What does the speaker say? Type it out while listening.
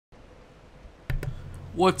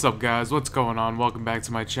What's up guys, what's going on? Welcome back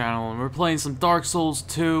to my channel, and we're playing some Dark Souls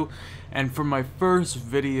 2, and for my first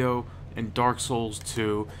video in Dark Souls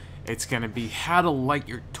 2, it's gonna be how to light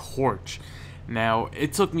your torch. Now,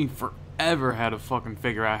 it took me forever how to fucking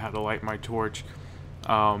figure out how to light my torch,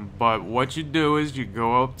 but what you do is you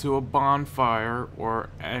go up to a bonfire or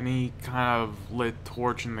any kind of lit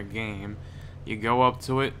torch in the game, you go up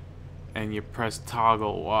to it, and you press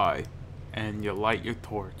toggle Y, and you light your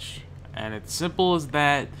torch. And it's simple as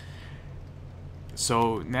that.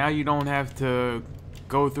 So now you don't have to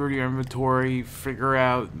go through your inventory, figure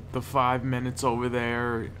out the 5 minutes over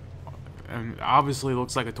there, and obviously it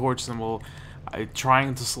looks like a torch symbol.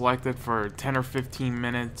 Trying to select it for 10 or 15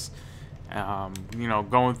 minutes. You know,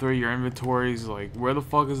 going through your inventories, like, where the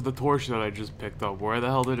fuck is the torch that I just picked up? Where the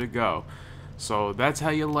hell did it go? So that's how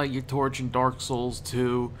you light your torch in Dark Souls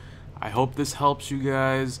 2. I hope this helps you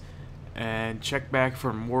guys. And check back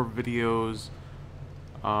for more videos,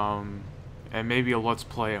 and maybe a let's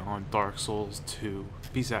play on Dark Souls 2.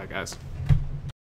 Peace out, guys.